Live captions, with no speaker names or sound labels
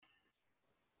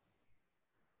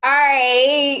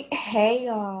Hey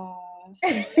y'all.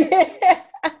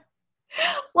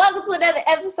 Welcome to another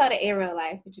episode of In Real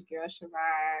Life with your girl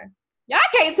Shamar. Y'all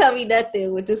can't tell me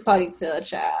nothing with this ponytail,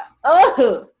 child.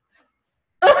 Oh.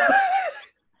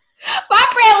 My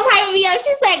friend was hyping me up.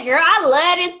 She said, girl, I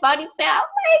love this ponytail. I'm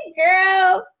like,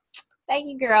 girl. Thank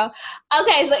you, girl.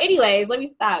 Okay, so anyways, let me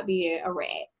stop being a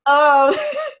rat.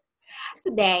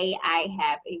 Today, I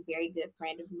have a very good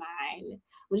friend of mine,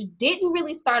 which didn't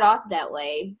really start off that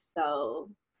way. So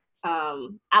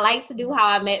I like to do how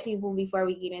I met people before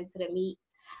we get into the meat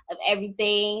of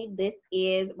everything. This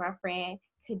is my friend,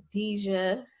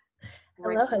 Khadijah.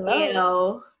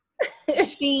 Hello.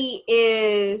 She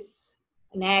is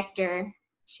an actor.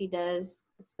 She does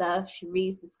stuff. She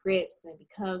reads the scripts and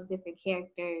becomes different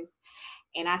characters.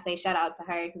 And I say shout out to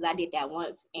her because I did that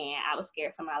once and I was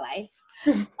scared for my life.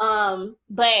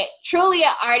 But truly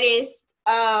an artist.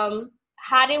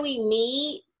 How did we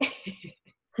meet?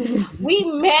 We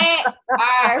met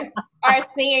our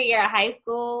senior year of high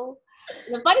school.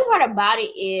 The funny part about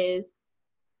it is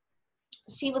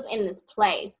she was in this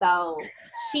play. So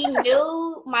she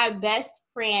knew my best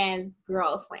friend's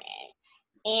girlfriend.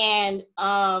 And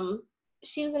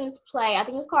she was in this play. I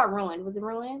think it was called Ruined. Was it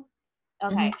Ruined?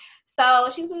 Okay. Mm-hmm. So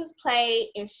she was in this play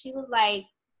and she was like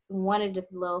one of the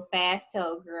little fast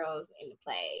tail girls in the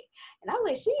play. And I was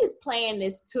like, she is playing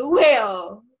this too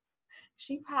well.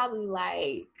 She probably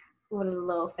like one of the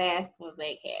little fast ones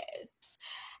they cast.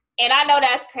 And I know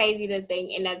that's crazy to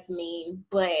think and that's mean,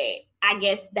 but I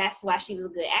guess that's why she was a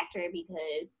good actor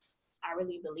because I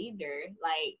really believed her.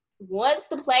 Like, once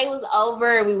the play was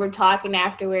over, we were talking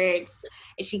afterwards,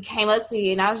 and she came up to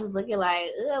me, and I was just looking like,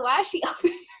 why is she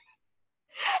over?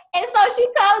 And so she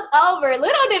comes over.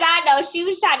 Little did I know she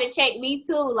was trying to check me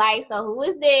too. Like, so who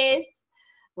is this?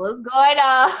 What's going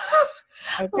on?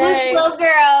 Okay. Who's this little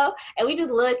girl? And we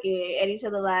just looking at each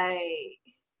other like,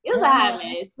 it was a hot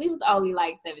mess. We was only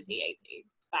like 17, 18.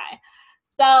 It's fine.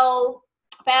 So,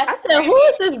 I said, who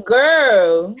is this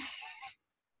girl?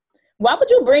 Why would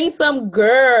you bring some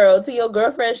girl to your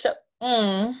girlfriend's show?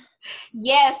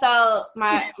 Yeah, so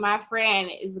my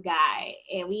friend is a guy,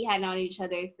 and we had known each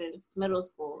other since middle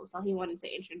school. So he wanted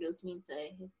to introduce me to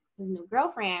his new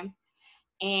girlfriend.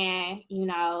 And, you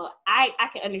know, I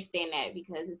can understand that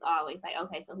because it's always like,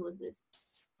 okay, so who is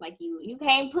this? It's like you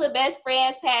can't put best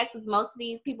friends past because most of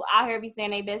these people out here be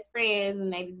saying they best friends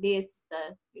and they did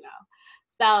stuff, you know.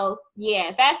 So,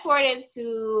 yeah, fast forward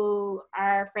into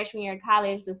our freshman year of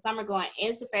college, the summer going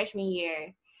into freshman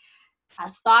year, I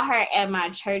saw her at my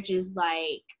church's,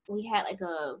 like, we had like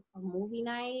a movie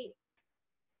night.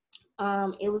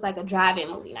 It was like a drive-in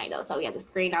movie night though, so we had the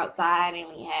screen outside and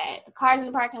we had the cars in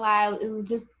the parking lot. It was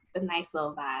just a nice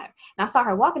little vibe. And I saw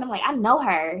her walking. I'm like, I know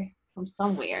her from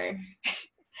somewhere.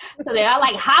 So then I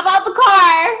like hop out the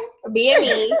car, being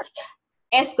me,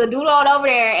 and skadoodle on over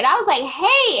there. And I was like,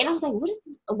 hey, and I was like, what is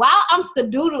this? While I'm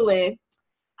skadoodling,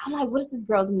 I'm like, what is this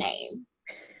girl's name?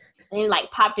 And it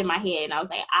like popped in my head, and I was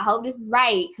like, I hope this is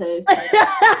right, because so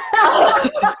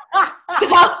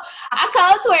I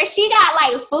come to her. She got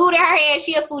like food in her hand.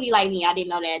 She a foodie like me. I didn't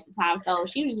know that at the time, so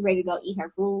she was just ready to go eat her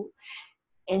food.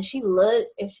 And she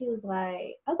looked, and she was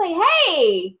like, I was like,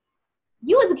 hey,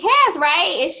 you was a cast,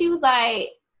 right? And she was like,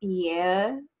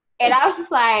 yeah. And I was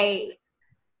just like,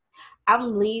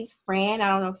 I'm Lee's friend. I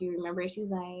don't know if you remember. She was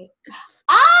like,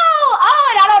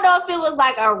 oh, and I don't know if it was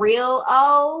like a real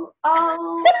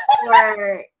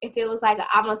or if it was like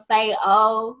I'm gonna say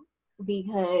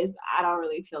because I don't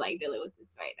really feel like dealing with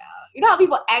this right now. You know how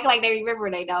people act like they remember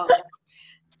and they don't.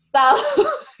 So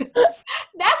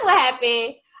that's what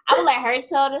happened. I would let her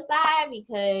tell the side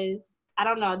because I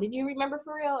don't know. Did you remember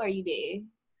for real or you did?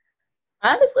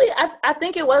 Honestly, I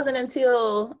think it wasn't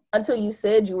until you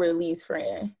said you were Lee's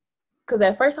friend. Because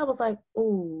at first I was like,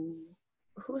 ooh,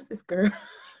 who's this girl?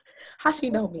 How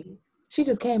she know me? She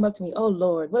just came up to me. Oh,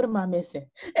 Lord, what am I missing?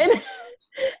 And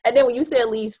then when you said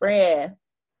Lee's friend,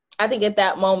 I think at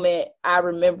that moment I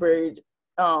remembered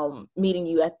meeting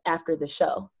you after the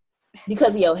show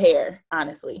because of your hair,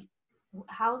 honestly.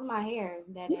 How was my hair?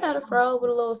 You had a fro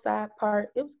with a little side part.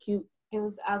 It was cute. It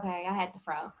was okay. I had the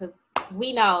fro because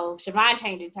we know Siobhan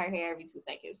changes her hair every 2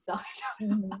 seconds. So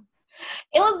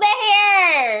it was the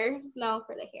hair. It's known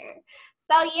for the hair.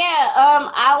 So yeah,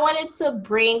 I wanted to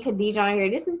bring Khadijah on here.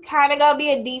 This is kind of gonna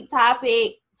be a deep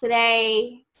topic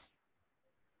today.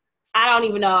 I don't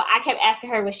even know. I kept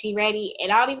asking her, was she ready?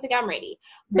 And I don't even think I'm ready.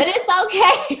 But it's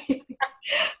okay.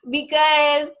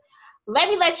 Because let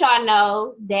me let y'all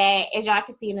know that, as y'all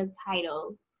can see in the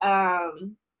title,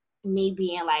 me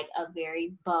being like a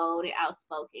very bold and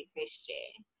outspoken Christian.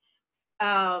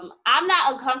 I'm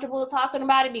not uncomfortable talking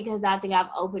about it because I think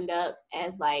I've opened up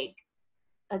as like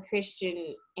a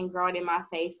Christian and grown in my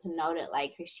faith to know that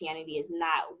like Christianity is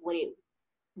not what it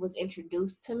was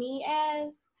introduced to me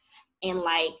as, and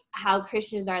like how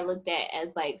Christians are looked at as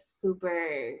like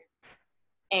super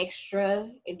extra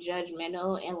and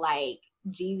judgmental and like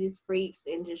Jesus freaks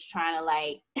and just trying to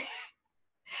like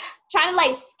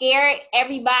scare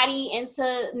everybody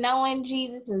into knowing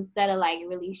Jesus instead of like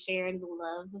really sharing the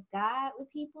love of God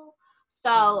with people.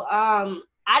 So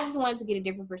I just wanted to get a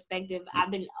different perspective.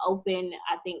 I've been open,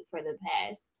 I think, for the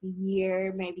past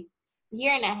year, maybe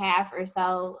year and a half or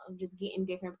so, of just getting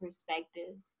different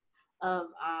perspectives of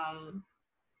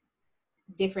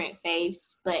different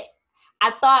faiths. But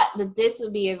I thought that this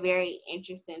would be a very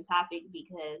interesting topic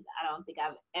because I don't think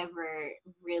I've ever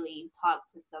really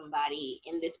talked to somebody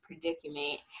in this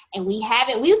predicament. And we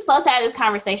were supposed to have this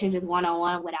conversation just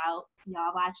one-on-one without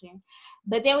y'all watching.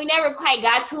 But then we never quite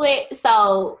got to it.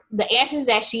 So the answers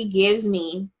that she gives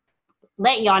me,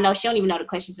 letting y'all know she don't even know the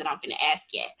questions that I'm finna ask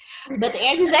yet. But the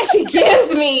answers that she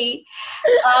gives me,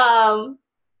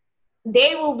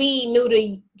 they will be new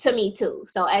to me too.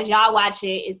 So as y'all watch it,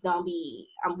 it's gonna be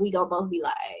we gonna both be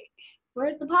like,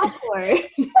 "Where's the popcorn?"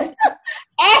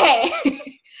 Hey,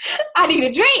 I need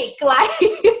a drink. Like,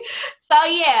 so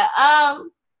yeah.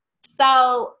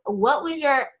 So what was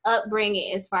your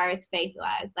upbringing as far as faith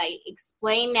wise? Like,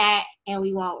 explain that, and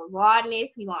we want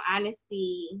rawness, we want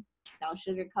honesty. Don't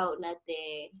sugarcoat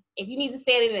nothing. If you need to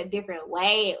say it in a different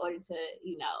way in order to,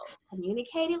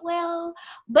 communicate it well,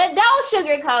 but don't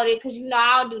sugarcoat it because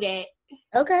I don't do that.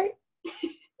 Okay.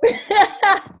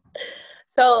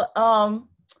 So,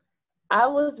 I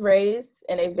was raised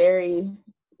in a very,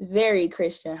 very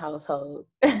Christian household.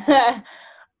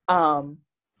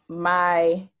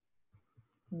 My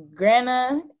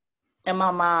grandma and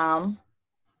my mom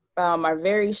are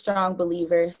very strong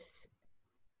believers.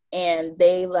 And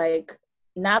they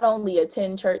not only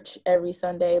attend church every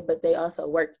Sunday, but they also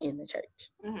work in the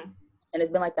church. Mm-hmm. And it's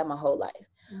been like that my whole life.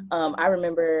 Mm-hmm. I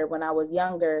remember when I was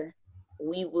younger,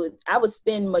 I would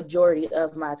spend majority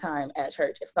of my time at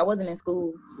church. If I wasn't in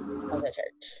school, I was at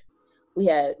church. We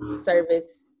had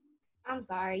service. I'm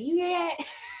sorry, you hear that?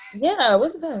 Yeah,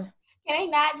 what is that? Can they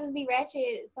not just be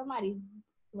ratchet? Somebody's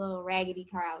little raggedy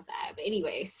car outside. But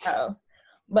anyways. Oh,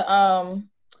 but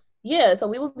yeah, so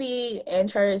we would be in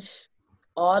church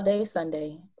all day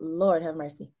Sunday. Lord have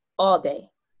mercy. All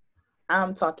day.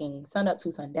 I'm talking sun up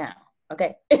to sundown.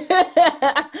 Okay.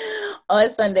 On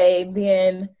Sunday,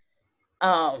 then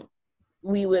I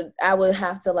would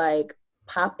have to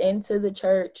pop into the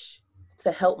church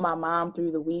to help my mom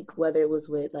through the week, whether it was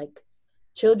with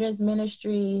children's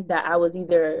ministry that I was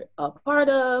either a part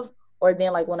of, or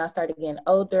then when I started getting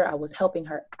older, I was helping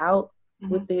her out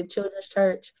with the children's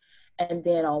church. And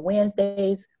then on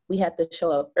Wednesdays, we had to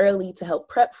show up early to help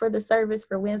prep for the service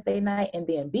for Wednesday night, and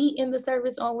then be in the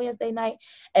service on Wednesday night.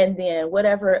 And then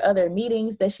whatever other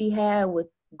meetings that she had with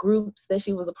groups that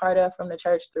she was a part of from the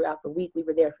church throughout the week, we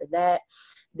were there for that.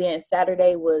 Then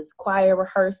Saturday was choir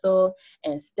rehearsal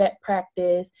and step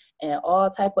practice and all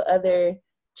type of other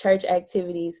church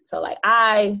activities. So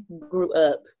I grew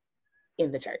up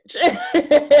in the church.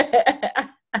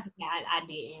 Yeah, I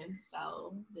didn't.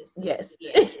 So this is, yes.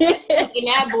 Yeah. And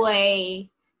that boy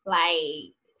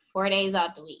 4 days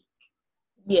out the week.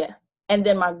 Yeah. And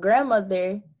then my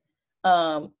grandmother,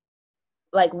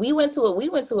 we went to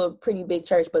a pretty big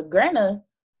church, but Grandma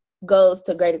goes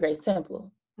to Greater Grace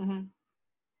Temple. Mm-hmm.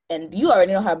 And you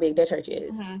already know how big that church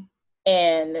is. Mm-hmm.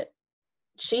 And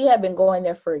she had been going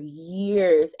there for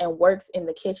years and works in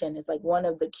the kitchen. It's one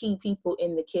of the key people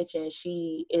in the kitchen.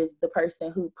 She is the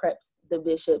person who preps the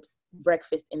bishop's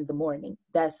breakfast in the morning.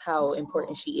 That's how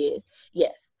important she is.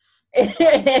 Yes.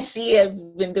 And she has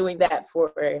been doing that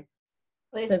for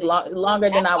since longer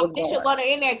than I was born. Bishop want her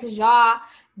in there because y'all,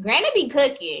 Granny be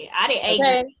cooking. I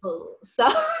didn't eat food. So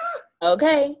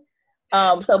okay.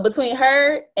 So between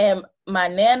her and my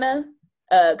Nana,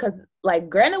 because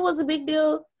Granny was a big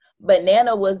deal, but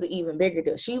Nana was the even bigger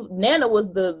deal. Nana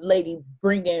was the lady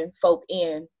bringing folk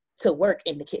in to work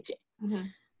in the kitchen. Mm-hmm.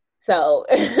 So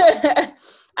I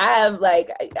have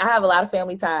a lot of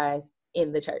family ties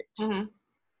in the church.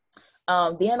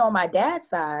 Mm-hmm. Then on my dad's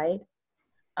side,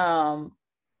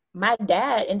 my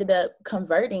dad ended up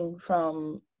converting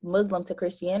from Muslim to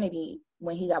Christianity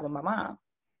when he got with my mom.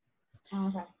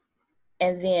 Okay.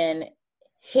 And then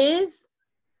his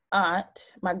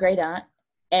aunt, my great aunt,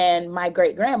 and my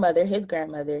great grandmother, his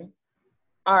grandmother,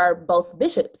 are both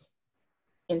bishops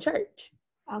in church.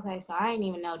 Okay, so I didn't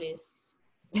even know this.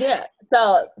 Yeah,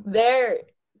 so there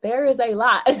is a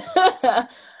lot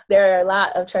There are a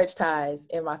lot of church ties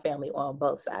in my family on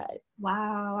both sides.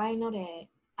 Wow, I didn't know that.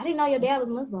 I didn't know your dad was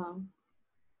Muslim.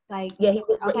 Like, Yeah, he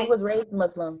okay, was raised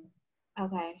Muslim.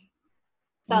 okay.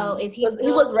 So is he He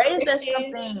still was raised as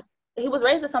Christian? something. He was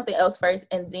raised as something else first,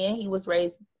 and then he was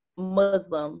raised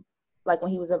Muslim, like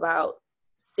when he was about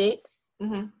 6,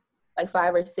 like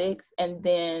 5 or 6, and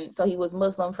then so he was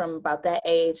Muslim from about that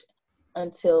age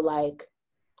until like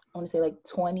I want to say like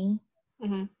 20,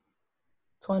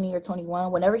 20 or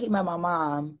 21. Whenever he met my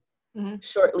mom,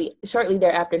 shortly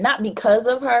thereafter, not because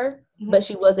of her, but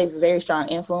she was a very strong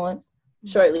influence.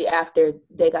 Shortly after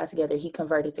they got together, he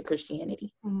converted to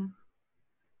Christianity.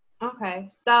 Okay,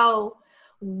 so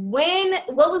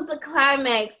what was the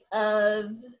climax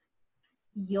of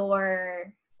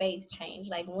your faith change?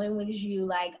 Like, when was you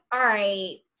like, all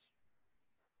right,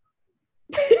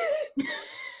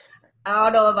 I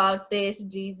don't know about this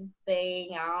Jesus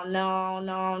thing. I don't know,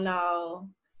 no.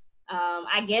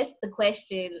 I guess the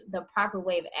proper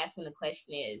way of asking the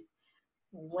question is,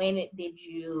 when did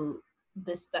you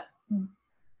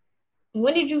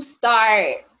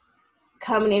start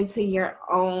coming into your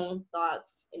own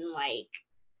thoughts and like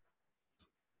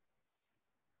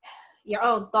your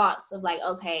own thoughts of like,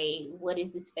 okay, what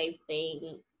is this faith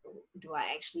thing? Do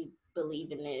I actually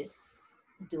believe in this?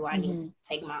 Do I need to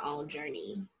take my own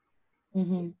journey?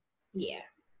 Yeah.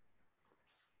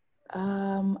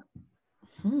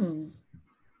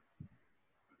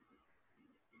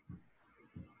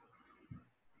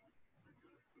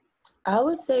 I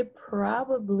would say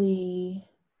probably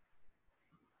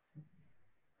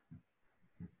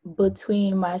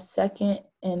between my second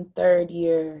and third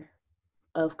year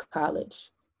of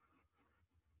college.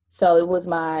 So it was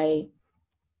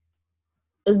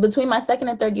between my second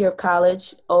and third year of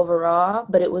college overall,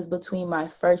 but it was between my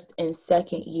first and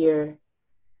second year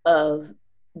of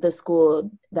the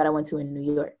school that I went to in New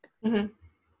York.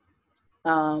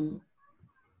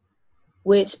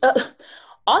 Which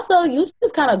also, you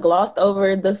just kind of glossed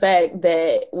over the fact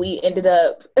that we ended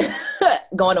up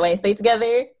going to Wayne State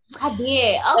together. I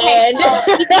did. Okay,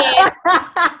 so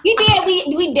we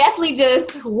did. We definitely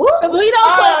just because we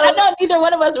don't. I know neither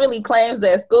one of us really claims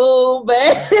that school, but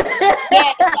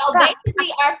yeah. So basically,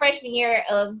 our freshman year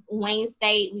of Wayne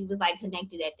State, we was like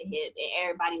connected at the hip, and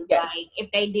everybody was like,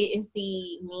 if they didn't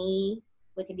see me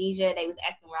with Khadijah, they was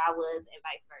asking where I was, and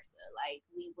vice versa. Like,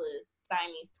 we was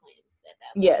Siamese twins at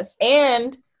that point. Yes,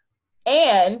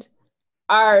 and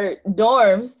our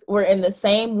dorms were in the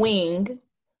same wing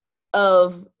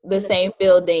of the same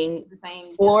building,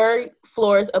 4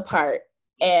 floors apart.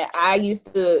 And I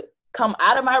used to come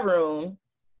out of my room,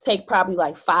 take probably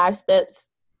like 5 steps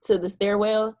to the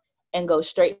stairwell, and go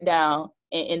straight down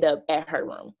and end up at her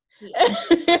room.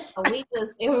 Yeah.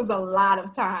 It was a lot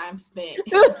of time spent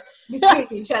between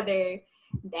each other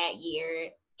that year.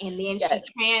 And then she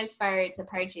transferred to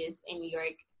Purchase in New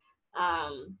York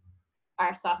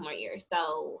our sophomore year.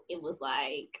 So it was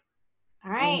like,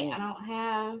 all right, I don't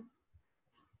have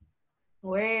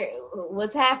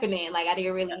what's happening. Like, I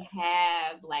didn't really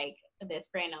have like a best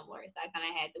friend no more. So I kind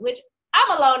of had to, which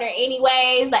I'm a loner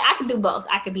anyways. Like, I could do both.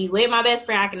 I could be with my best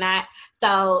friend, I could not.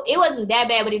 So it wasn't that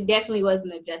bad, but it definitely was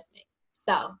an adjustment.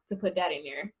 So to put that in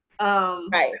there.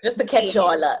 Right, just to catch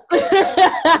y'all up. They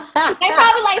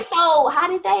probably like, so how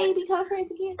did they become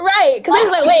friends again? Right, because they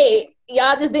was like, wait,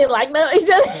 y'all just didn't like each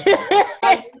other?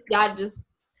 y'all just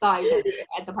saw each other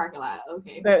at the parking lot.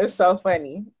 Okay. That is so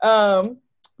funny.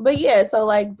 But yeah, so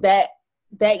like that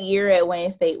year at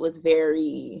Wayne State was a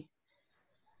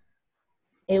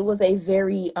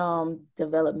very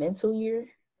developmental year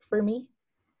for me.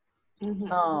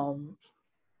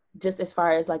 Just as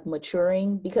far as like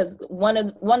maturing, because one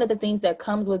of the things that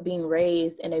comes with being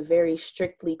raised in a very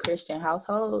strictly Christian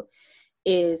household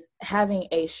is having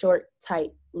a short,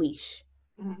 tight leash.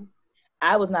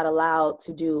 I was not allowed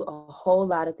to do a whole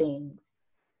lot of things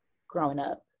growing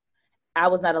up. I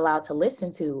was not allowed to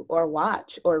listen to or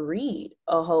watch or read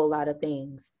a whole lot of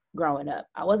things growing up.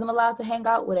 I wasn't allowed to hang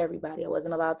out with everybody. I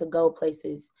wasn't allowed to go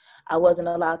places. I wasn't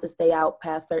allowed to stay out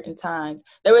past certain times.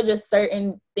 There were just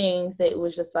certain things that it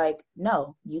was just like,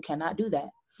 no, you cannot do that.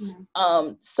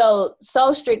 So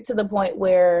strict to the point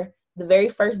where the very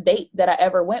first date that I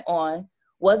ever went on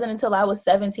wasn't until I was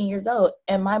 17 years old,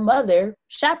 and my mother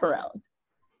chaperoned.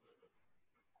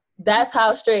 That's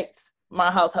how strict my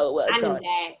household was. I knew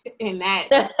that. And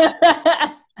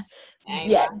that.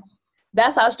 Yeah.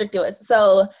 That's how strict it was.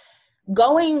 So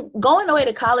going away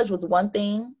to college was one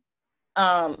thing.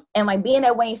 And like being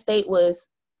at Wayne State was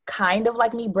kind of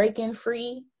like me breaking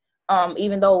free.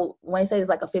 Even though Wayne State is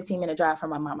like a 15-minute drive from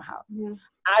my mama's house.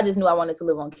 I just knew I wanted to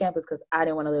live on campus because I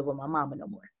didn't want to live with my mama no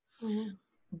more.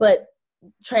 But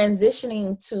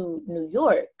transitioning to New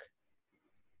York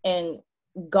and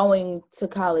going to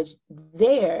college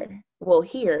there, well,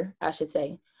 here, I should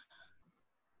say,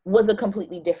 was a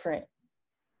completely different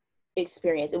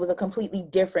experience. It was a completely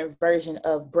different version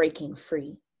of breaking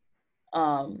free.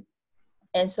 And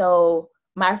so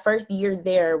my first year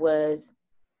there was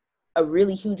a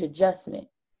really huge adjustment,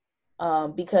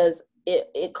 because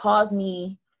it caused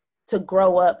me to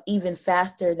grow up even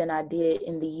faster than I did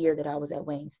in the year that I was at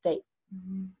Wayne State.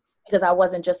 Mm-hmm. Because I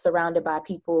wasn't just surrounded by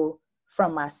people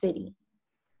from my city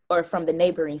or from the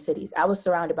neighboring cities. I was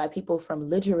surrounded by people from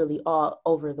literally all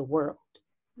over the world.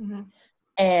 Mm-hmm.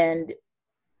 And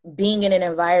being in an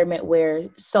environment where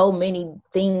so many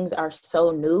things are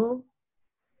so new,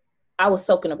 I was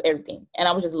soaking up everything, and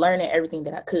I was just learning everything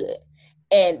that I could.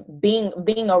 And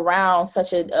being around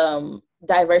such a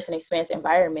diverse and expansive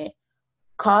environment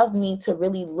caused me to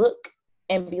really look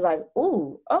and be like,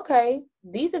 ooh, okay,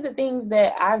 these are the things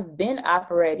that I've been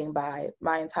operating by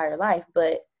my entire life,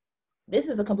 but this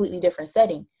is a completely different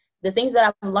setting. The things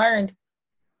that I've learned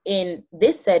in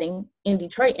this setting in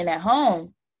Detroit and at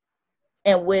home,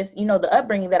 and with, you know, the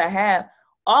upbringing that I have,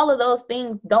 all of those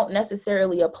things don't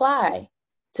necessarily apply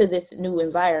to this new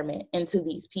environment and to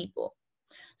these people.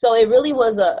 So it really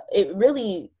was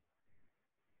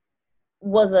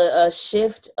a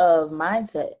shift of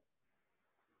mindset.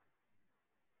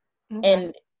 Okay.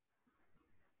 And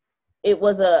it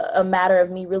was a matter of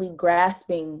me really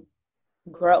grasping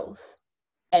growth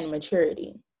and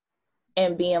maturity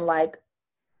and being like,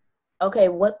 okay,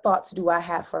 what thoughts do I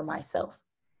have for myself?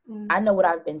 Mm-hmm. I know what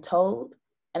I've been told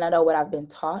and I know what I've been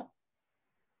taught,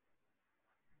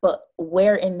 but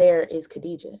where in there is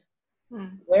Khadijah?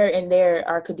 Mm-hmm. Where in there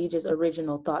are Khadijah's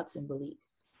original thoughts and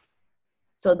beliefs?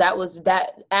 So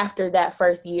that after that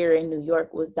first year in New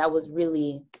York was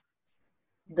really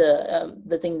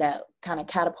the thing that kind of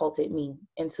catapulted me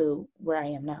into where I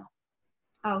am now.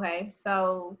 Okay,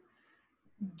 so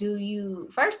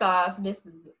first off,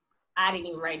 I didn't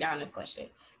even write down this question.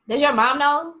 Does your mom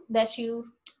know that you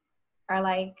are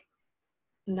like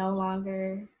no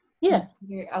longer? Yeah.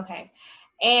 Okay.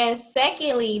 And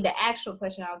secondly, the actual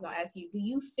question I was going to ask you, do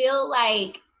you feel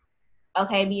like,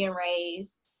 okay, being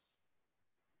raised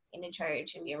in the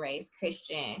church and being raised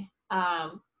Christian,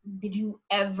 did you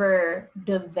ever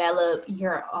develop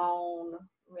your own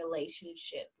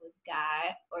relationship with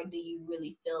God, or do you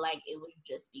really feel like it was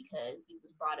just because you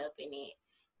was brought up in it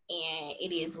and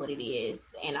it is what it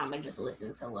is, and I'm gonna just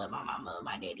listen to what my mama,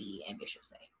 my daddy, and Bishop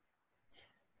say?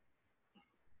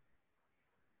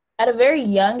 At a very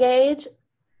young age,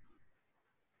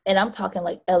 and I'm talking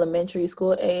like elementary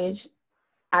school age,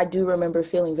 I do remember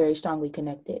feeling very strongly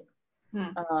connected.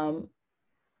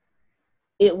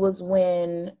 It was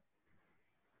when,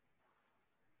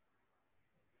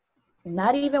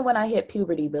 not even when I hit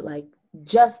puberty, but like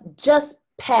just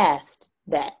past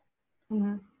that,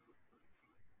 mm-hmm.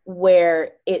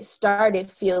 where it started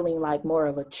feeling like more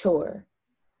of a chore,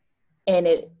 and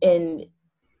it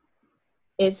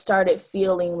started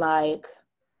feeling like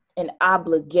an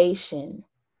obligation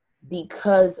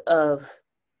because of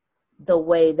the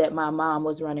way that my mom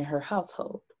was running her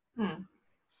household.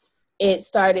 It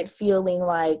started feeling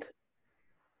like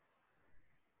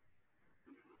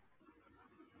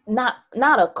not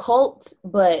a cult,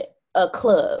 but a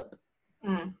club.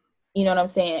 You know what I'm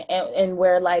saying? And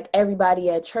where like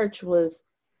everybody at church was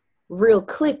real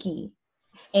cliquey.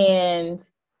 And,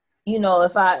 you know,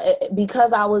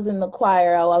 because I was in the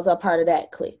choir, I was a part of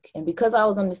that clique. And because I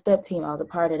was on the step team, I was a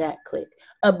part of that clique.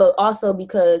 But also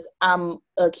because I'm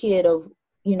a kid of,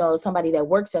 you know, somebody that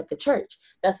works at the church.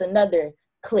 That's another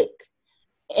clique.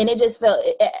 And it just felt,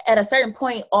 at a certain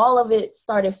point, all of it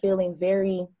started feeling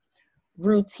very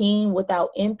routine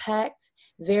without impact,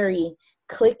 very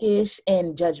cliquish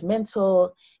and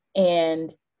judgmental.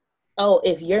 And, oh,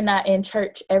 if you're not in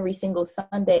church every single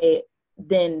Sunday,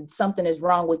 then something is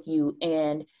wrong with you,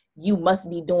 and you must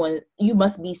be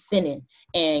sinning,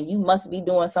 and you must be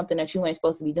doing something that you ain't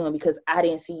supposed to be doing because I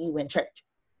didn't see you in church.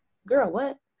 Girl,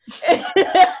 what?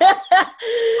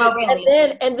 Oh,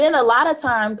 really? And then a lot of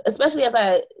times, especially as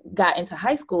I got into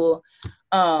high school,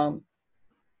 a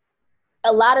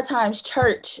lot of times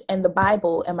church and the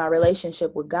Bible and my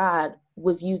relationship with God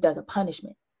was used as a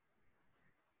punishment.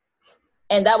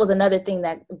 And that was another thing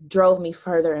that drove me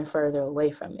further and further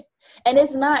away from it. And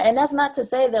that's not to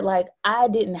say that like I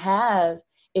didn't have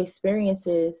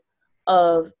experiences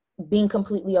of being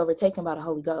completely overtaken by the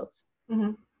Holy Ghost.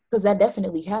 Because that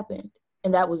definitely happened,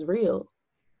 and that was real.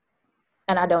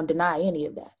 And I don't deny any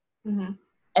of that.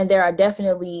 And there are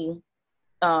definitely,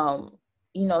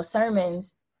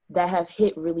 sermons that have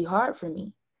hit really hard for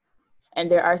me. And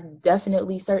there are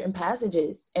definitely certain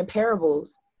passages and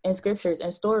parables and scriptures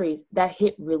and stories that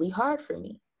hit really hard for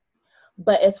me.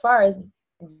 But as far as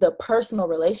the personal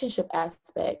relationship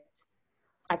aspect,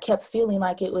 I kept feeling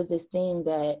like it was this thing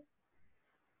that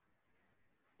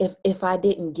if I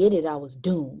didn't get it, I was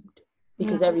doomed,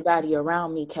 because everybody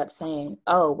around me kept saying,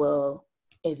 oh, well,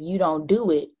 if you don't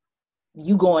do it,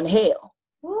 you going to hell.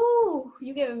 Ooh,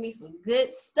 you giving me some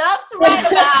good stuff to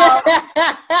write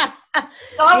about.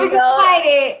 So I'm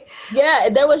excited. Yeah,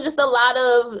 there was just a lot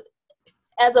of,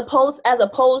 as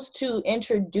opposed to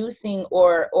introducing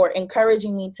or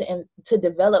encouraging me to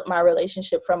develop my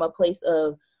relationship from a place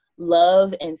of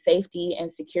love and safety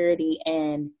and security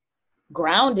and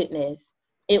groundedness,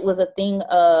 it was a thing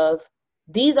of,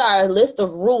 these are a list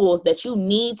of rules that you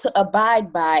need to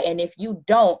abide by, and if you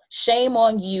don't, shame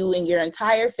on you and your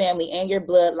entire family and your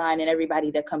bloodline and everybody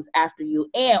that comes after you,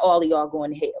 and all of y'all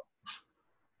going to hell.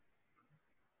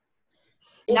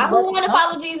 Now, who want to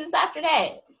follow Jesus after that?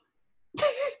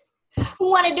 Who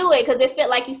want to do it? Because it felt,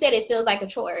 like you said, it feels like a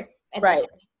chore. Right.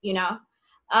 You know?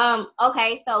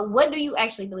 Okay, so what do you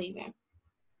actually believe in?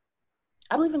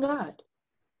 I believe in God.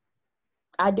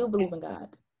 I do believe in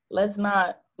God. Let's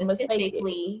not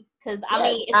specifically, because I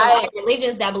mean, it's a lot of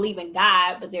religions that believe in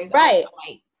God, but there's also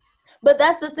like. But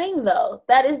that's the thing, though.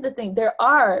 That is the thing. There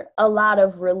are a lot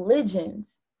of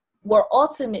religions where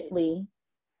ultimately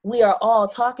we are all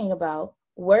talking about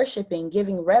worshiping,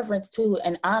 giving reverence to,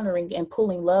 and honoring and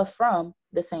pulling love from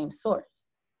the same source.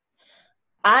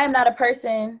 I am not a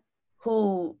person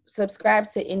who subscribes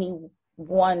to any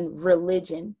one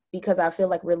religion, because I feel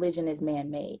like religion is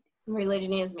man-made.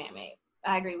 Religion is man-made.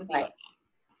 I agree with you. Right.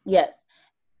 Yes.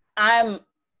 I'm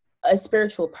a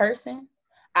spiritual person.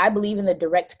 I believe in the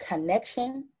direct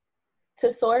connection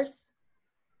to source,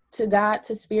 to God,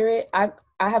 to spirit. I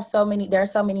have there are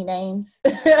so many names.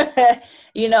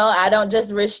 You know, I don't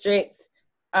just restrict,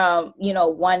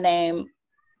 one name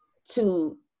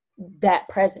to that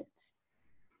presence.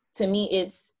 To me,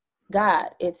 it's God,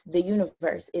 it's the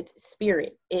universe, it's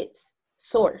spirit, it's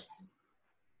source.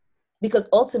 Because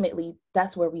ultimately,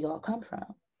 that's where we all come from.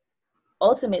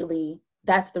 Ultimately,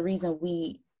 that's the reason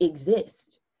we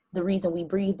exist, the reason we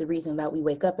breathe, the reason that we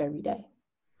wake up every day.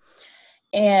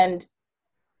 And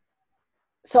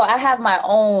so I have my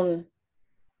own,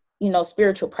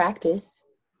 spiritual practice.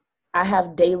 I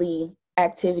have daily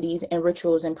activities and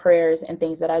rituals and prayers and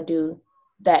things that I do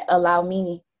that allow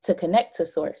me to connect to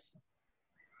source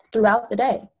throughout the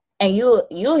day. And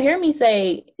you'll hear me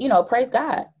say, praise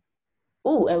God.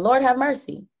 Ooh, and Lord have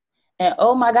mercy. And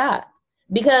oh my God.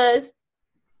 Because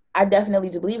I definitely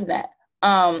do believe in that.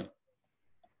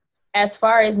 As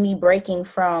far as me breaking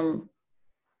from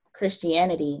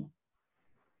Christianity,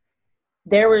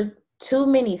 there were too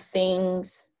many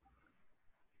things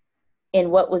in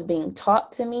what was being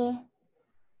taught to me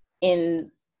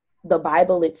in the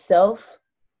Bible itself.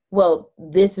 Well,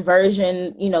 this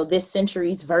version, this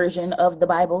century's version of the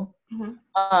Bible,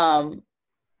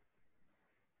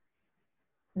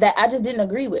 that I just didn't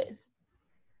agree with.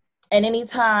 And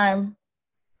anytime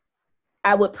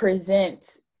I would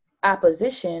present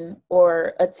opposition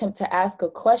or attempt to ask a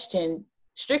question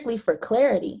strictly for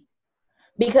clarity,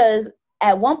 because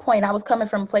at one point I was coming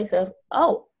from a place of,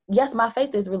 oh, yes, my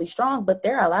faith is really strong, but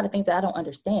there are a lot of things that I don't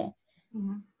understand.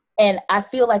 Mm-hmm. And I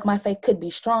feel like my faith could be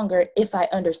stronger if I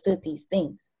understood these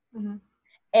things. Mm-hmm.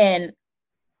 And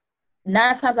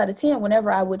 9 times out of 10,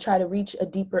 whenever I would try to reach a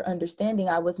deeper understanding,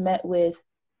 I was met with,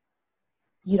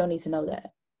 you don't need to know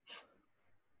that.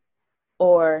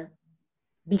 Or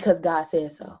because God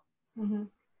said so. Mm-hmm.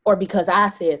 Or because I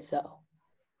said so,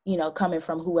 coming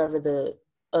from whoever the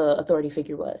authority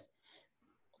figure was.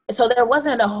 So there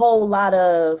wasn't a whole lot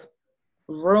of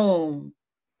room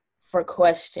for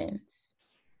questions,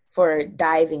 for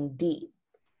diving deep.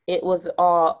 It was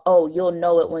all, oh, you'll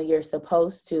know it when you're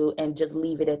supposed to, and just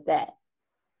leave it at that.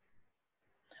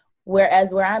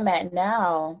 Whereas where I'm at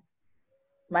now,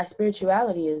 my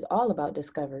spirituality is all about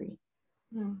discovery.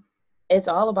 Mm. It's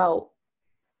all about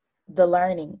the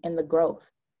learning and the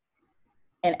growth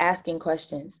and asking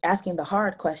questions, asking the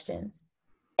hard questions,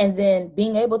 and then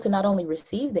being able to not only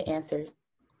receive the answers,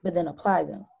 but then apply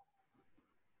them.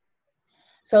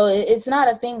 So it's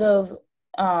not a thing of,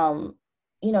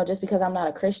 just because I'm not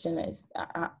a Christian,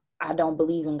 I don't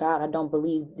believe in God. I don't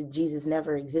believe that Jesus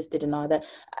never existed and all that.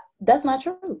 That's not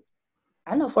true.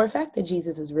 I know for a fact that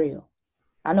Jesus is real.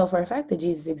 I know for a fact that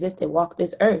Jesus existed, walked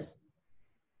this earth,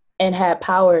 and had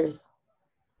powers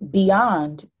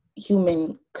beyond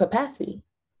human capacity.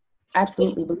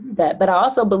 Absolutely believe that. But I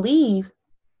also believe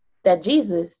that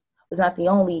Jesus was not the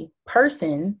only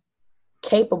person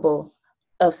capable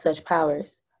of such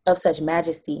powers, of such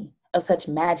majesty, of such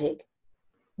magic.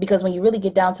 Because when you really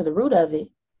get down to the root of it,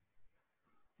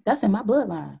 that's in my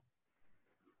bloodline.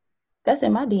 That's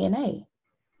in my DNA.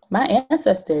 My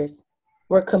ancestors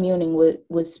were communing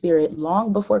with spirit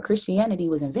long before Christianity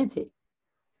was invented.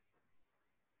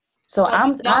 So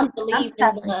you don't I'm believe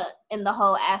tapping in the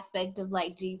whole aspect of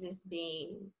like Jesus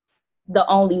being the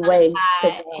only way to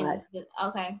and God.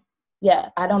 okay. Yeah,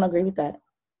 I don't agree with that,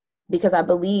 because I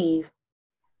believe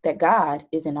that God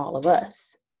is in all of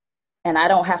us, and I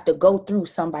don't have to go through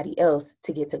somebody else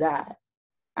to get to God.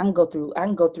 I can go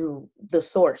through the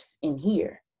source in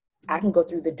here. I can go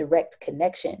through the direct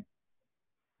connection.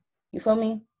 You feel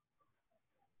me?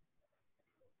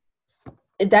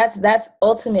 That's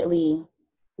ultimately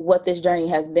what this journey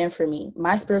has been for me.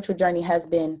 My spiritual journey has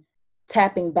been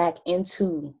tapping back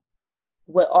into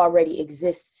what already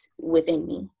exists within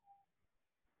me.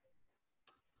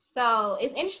 So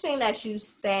it's interesting that you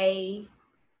say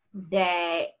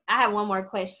that. I have one more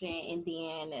question and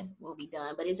then we'll be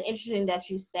done. But it's interesting that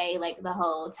you say like the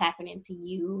whole tapping into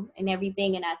you and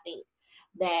everything. And I think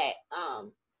that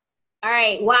all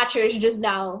right, watchers, just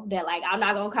know that like I'm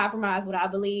not gonna compromise what I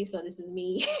believe. So this is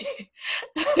me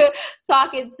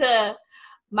talking to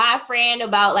my friend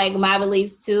about like my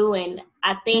beliefs too. And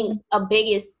I think the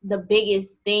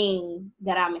biggest thing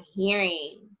that I'm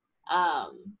hearing,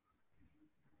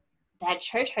 that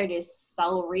church hurt is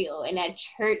so real, and that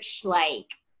church like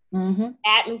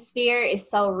atmosphere is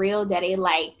so real that it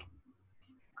like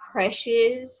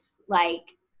crushes like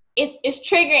it's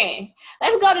triggering.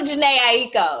 Let's go to Janae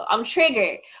Aiko. I'm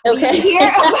triggered. Okay.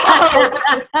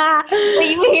 When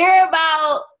you hear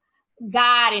about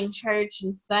God and church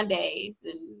and Sundays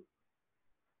and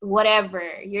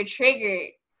whatever, you're triggered,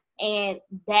 and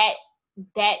that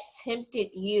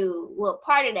tempted you. Well,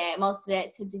 part of that, most of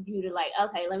that tempted you to like,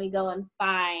 okay, let me go and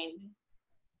find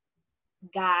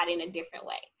God in a different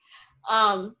way.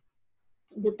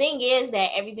 The thing is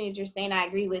that everything that you're saying, I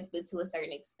agree with, but to a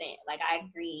certain extent. Like, I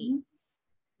agree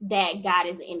that God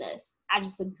is in us. I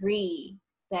just agree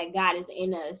that God is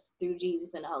in us through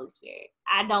Jesus and the Holy Spirit.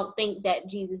 I don't think that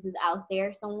Jesus is out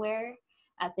there somewhere.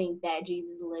 I think that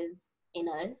Jesus lives in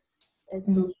us as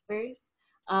believers.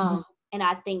 And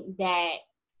I think that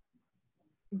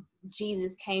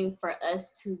Jesus came for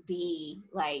us to be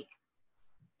like,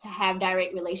 to have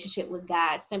direct relationship with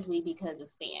God simply because of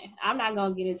sin. I'm not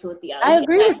going to get into a theology. I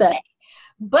agree with that.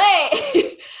 But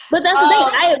that's the thing.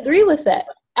 I agree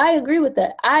with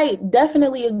that. I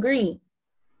definitely agree.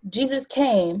 Jesus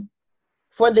came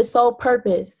for the sole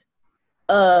purpose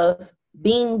of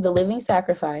being the living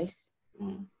sacrifice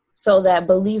so that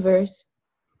believers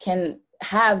can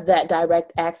have that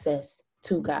direct access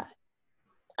to God.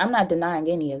 I'm not denying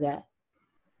any of that.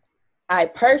 I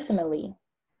personally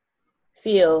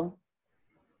feel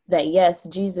that, yes,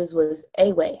 Jesus was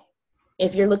a way.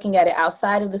 If you're looking at it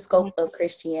outside of the scope of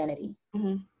Christianity,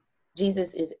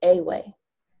 Jesus is a way.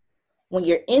 When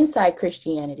you're inside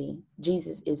Christianity,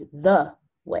 Jesus is the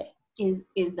way. Is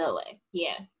the way.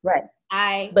 Yeah. Right.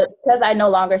 But because I no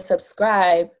longer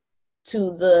subscribe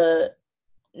to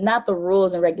not the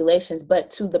rules and regulations, but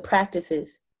to the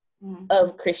practices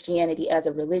of Christianity as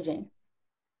a religion,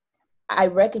 I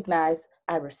recognize,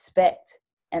 I respect,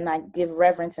 and I give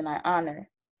reverence and I honor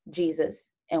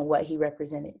Jesus and what he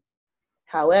represented.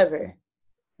 However,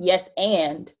 yes,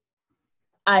 and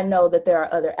I know that there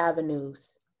are other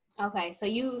avenues. Okay, so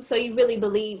you really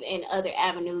believe in other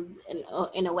avenues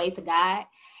in a way to God,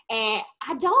 and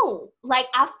I don't. Like,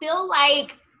 I feel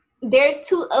like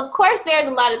of course there's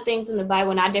a lot of things in the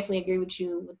Bible, and I definitely agree with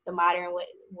you with the modern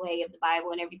way of the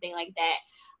Bible and everything like that.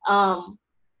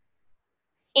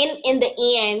 In the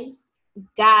end,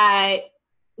 God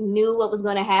knew what was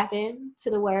going to happen to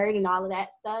the word and all of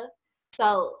that stuff.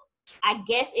 So I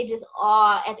guess it just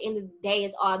all, at the end of the day,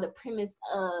 it's all the premise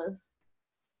of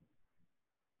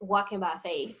walking by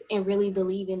faith and really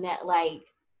believing that like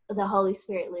the Holy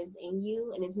Spirit lives in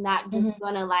you, and it's not just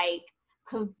gonna like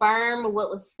confirm what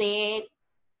was said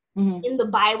in the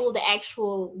Bible, the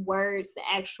actual words, the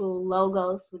actual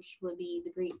logos, which would be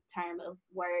the Greek term of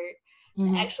word,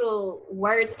 the actual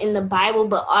words in the Bible,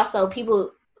 but also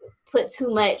people put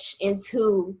too much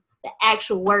into the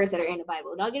actual words that are in the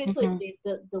Bible. Don't get it twisted.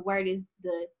 The word is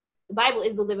the Bible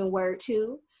is the living word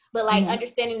too, but like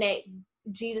understanding that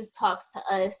Jesus talks to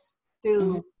us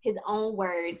through his own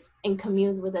words and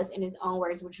communes with us in his own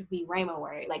words, which would be Rhema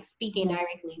word, like speaking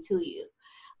directly to you.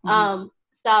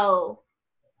 So,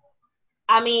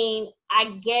 I mean,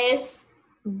 I guess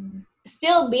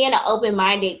still being an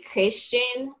open-minded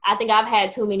Christian, I think I've had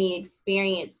too many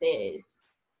experiences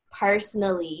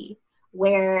personally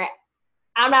where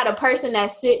I'm not a person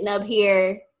that's sitting up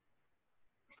here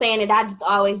saying that I just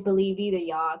always believe either,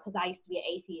 y'all, because I used to be an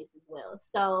atheist as well.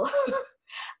 So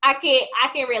I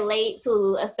can relate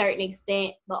to a certain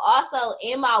extent, but also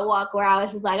in my walk where I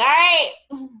was just like, all right,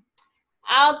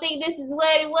 I don't think this is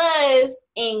what it was,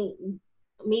 and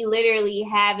me literally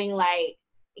having like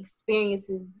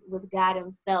experiences with God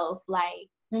Himself, like.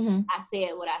 I said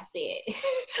what I said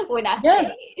when I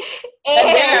said it.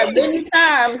 And there are many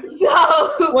times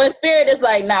when Spirit is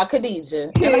like, "Now,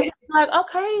 Khadijah," and I'm like,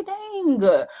 "Okay, dang."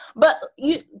 But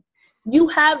you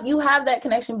have that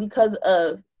connection because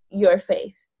of your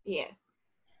faith. Yeah.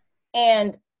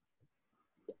 And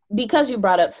because you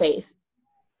brought up faith,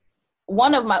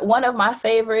 one of my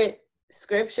favorite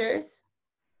scriptures.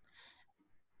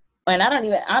 And I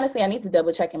need to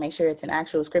double check and make sure it's an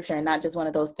actual scripture and not just one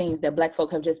of those things that Black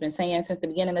folk have just been saying since the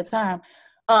beginning of time.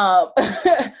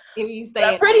 If you say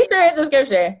I'm pretty sure it's a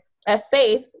scripture. That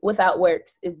faith without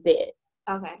works is dead.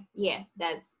 Okay. Yeah,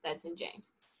 that's in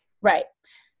James. Right.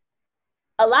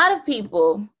 A lot of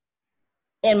people,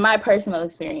 in my personal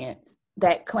experience,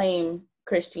 that claim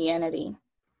Christianity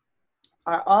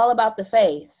are all about the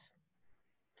faith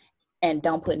and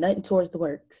don't put nothing towards the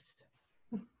works.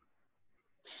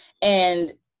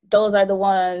 And those are the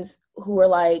ones who are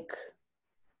like,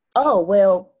 oh,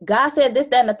 well, God said this,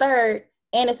 that, and the third,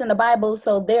 and it's in the Bible,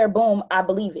 so there, boom, I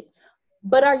believe it.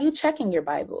 But are you checking your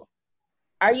Bible?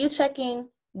 Are you checking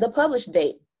the published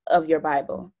date of your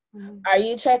Bible? Mm-hmm. Are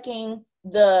you checking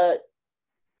the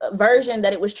version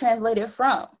that it was translated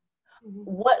from? Mm-hmm.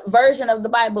 What version of the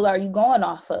Bible are you going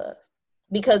off of?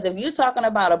 Because if you're talking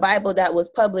about a Bible that was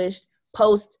published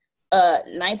post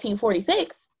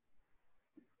 1946,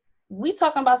 we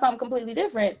talking about something completely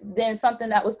different than something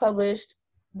that was published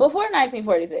before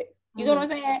 1946. You know what I'm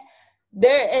saying?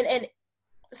 There and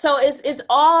so it's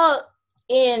all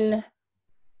in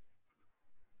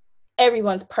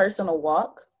everyone's personal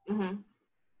walk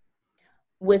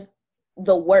with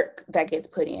the work that gets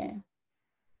put in.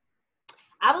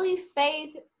 I believe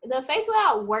the faith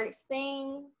without works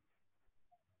thing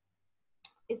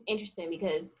is interesting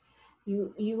because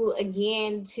you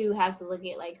again too have to look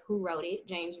at like who wrote it.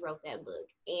 James wrote that book,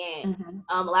 and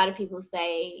a lot of people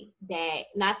say that,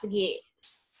 not to get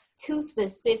too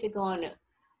specific on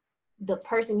the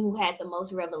person who had the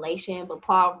most revelation, but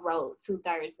Paul wrote 2/3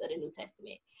 of the New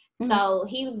Testament. So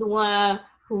he was the one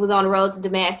who was on the road to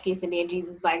Damascus, and then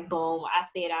Jesus was like, boom, I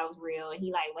said I was real. And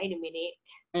he like, wait a minute,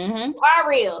 you are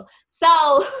real.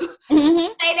 So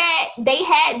say that they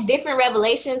had different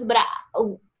revelations, but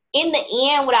in the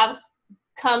end, what I've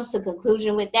come to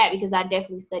conclusion with that, because I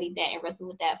definitely studied that and wrestled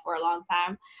with that for a long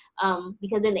time,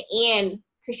 because in the end,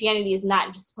 Christianity is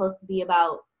not just supposed to be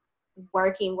about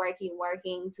working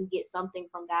to get something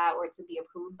from God or to be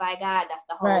approved by God. That's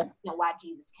the whole why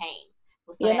Jesus came,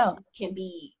 so that can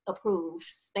be approved,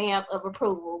 stamp of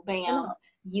approval, bam,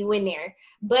 you in there.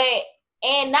 But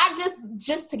and not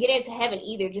just to get into heaven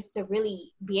either, just to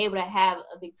really be able to have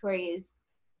a victorious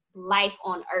life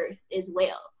on earth as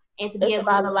well, and to be able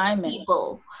to lead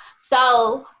people.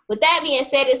 So with that being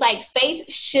said, it's like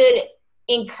faith should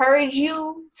encourage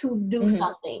you to do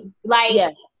something.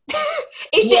 Like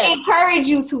it should encourage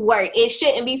you to work. It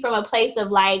shouldn't be from a place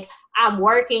of like, I'm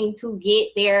working to get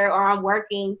there, or I'm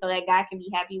working so that God can be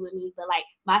happy with me. But like,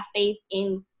 my faith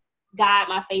in God,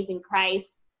 my faith in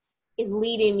Christ is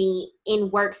leading me in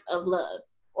works of love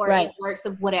or in works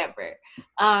of whatever.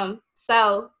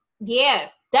 So yeah,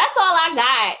 that's all I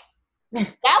got.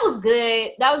 That was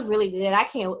good. That was really good. I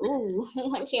can't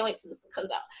wait till this comes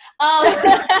out.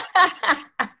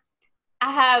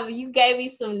 You gave me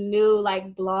some new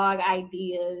like blog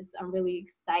ideas. I'm really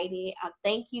excited.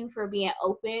 Thank you for being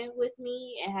open with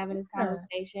me and having this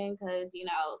conversation, because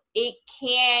it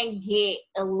can get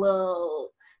a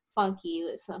little funky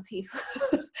with some people.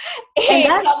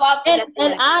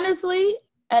 and honestly,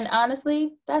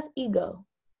 that's ego.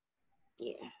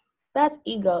 Yeah. That's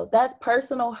ego. That's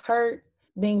personal hurt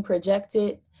being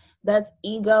projected. That's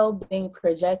ego being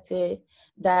projected.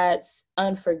 That's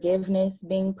unforgiveness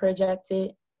being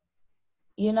projected.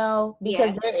 Because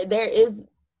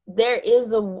there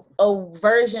is a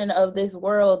version of this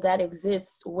world that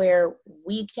exists where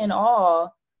we can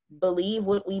all believe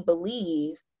what we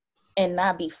believe and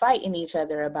not be fighting each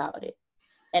other about it,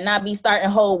 and not be starting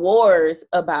whole wars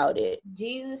about it.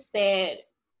 Jesus said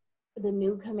the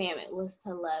new commandment was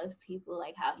to love people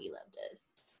like how he loved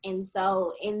us. And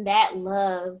so in that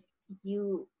love,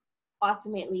 you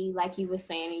ultimately, like you were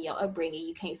saying in your upbringing,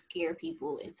 you can't scare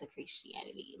people into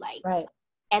Christianity. Like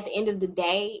at the end of the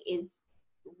day,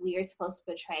 we're supposed to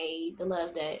portray the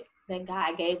love that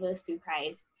God gave us through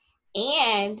Christ.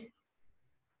 And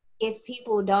if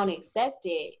people don't accept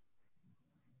it,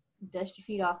 dust your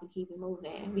feet off and keep it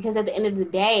moving. Because at the end of the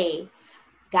day,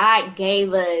 God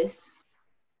gave us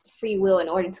free will in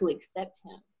order to accept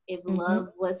him. If love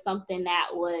was something that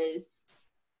was,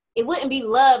 it wouldn't be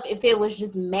love if it was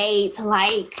just made to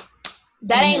like,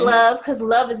 that ain't love, because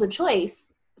love is a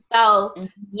choice. So,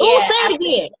 yeah. Oh, say it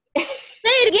again. Say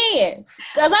it again.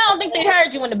 Because I don't think they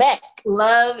heard you in the back.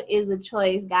 Love is a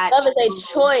choice. God love is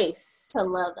a choice to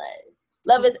love us.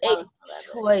 Love is a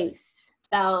choice.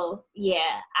 So,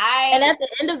 yeah. And at the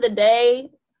end of the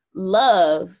day,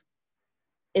 love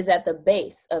is at the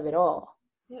base of it all.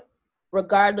 Yep.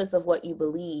 Regardless of what you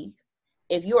believe.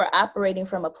 If you are operating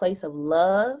from a place of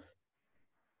love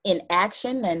in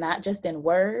action and not just in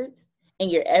words, in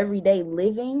your everyday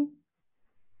living,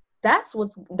 that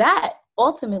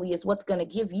ultimately is what's going to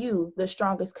give you the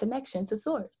strongest connection to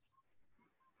source.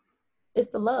 It's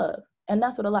the love. And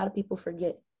that's what a lot of people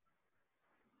forget.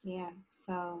 Yeah.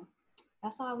 So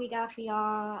that's all we got for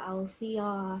y'all. I will see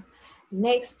y'all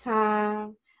next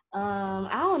time. I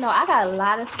don't know. I got a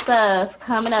lot of stuff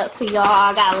coming up for y'all.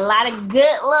 I got a lot of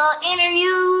good little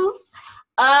interviews.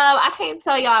 I can't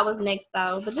tell y'all what's next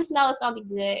though, but just know it's gonna be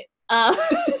good.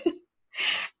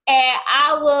 And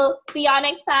I will see y'all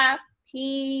next time.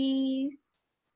 Peace.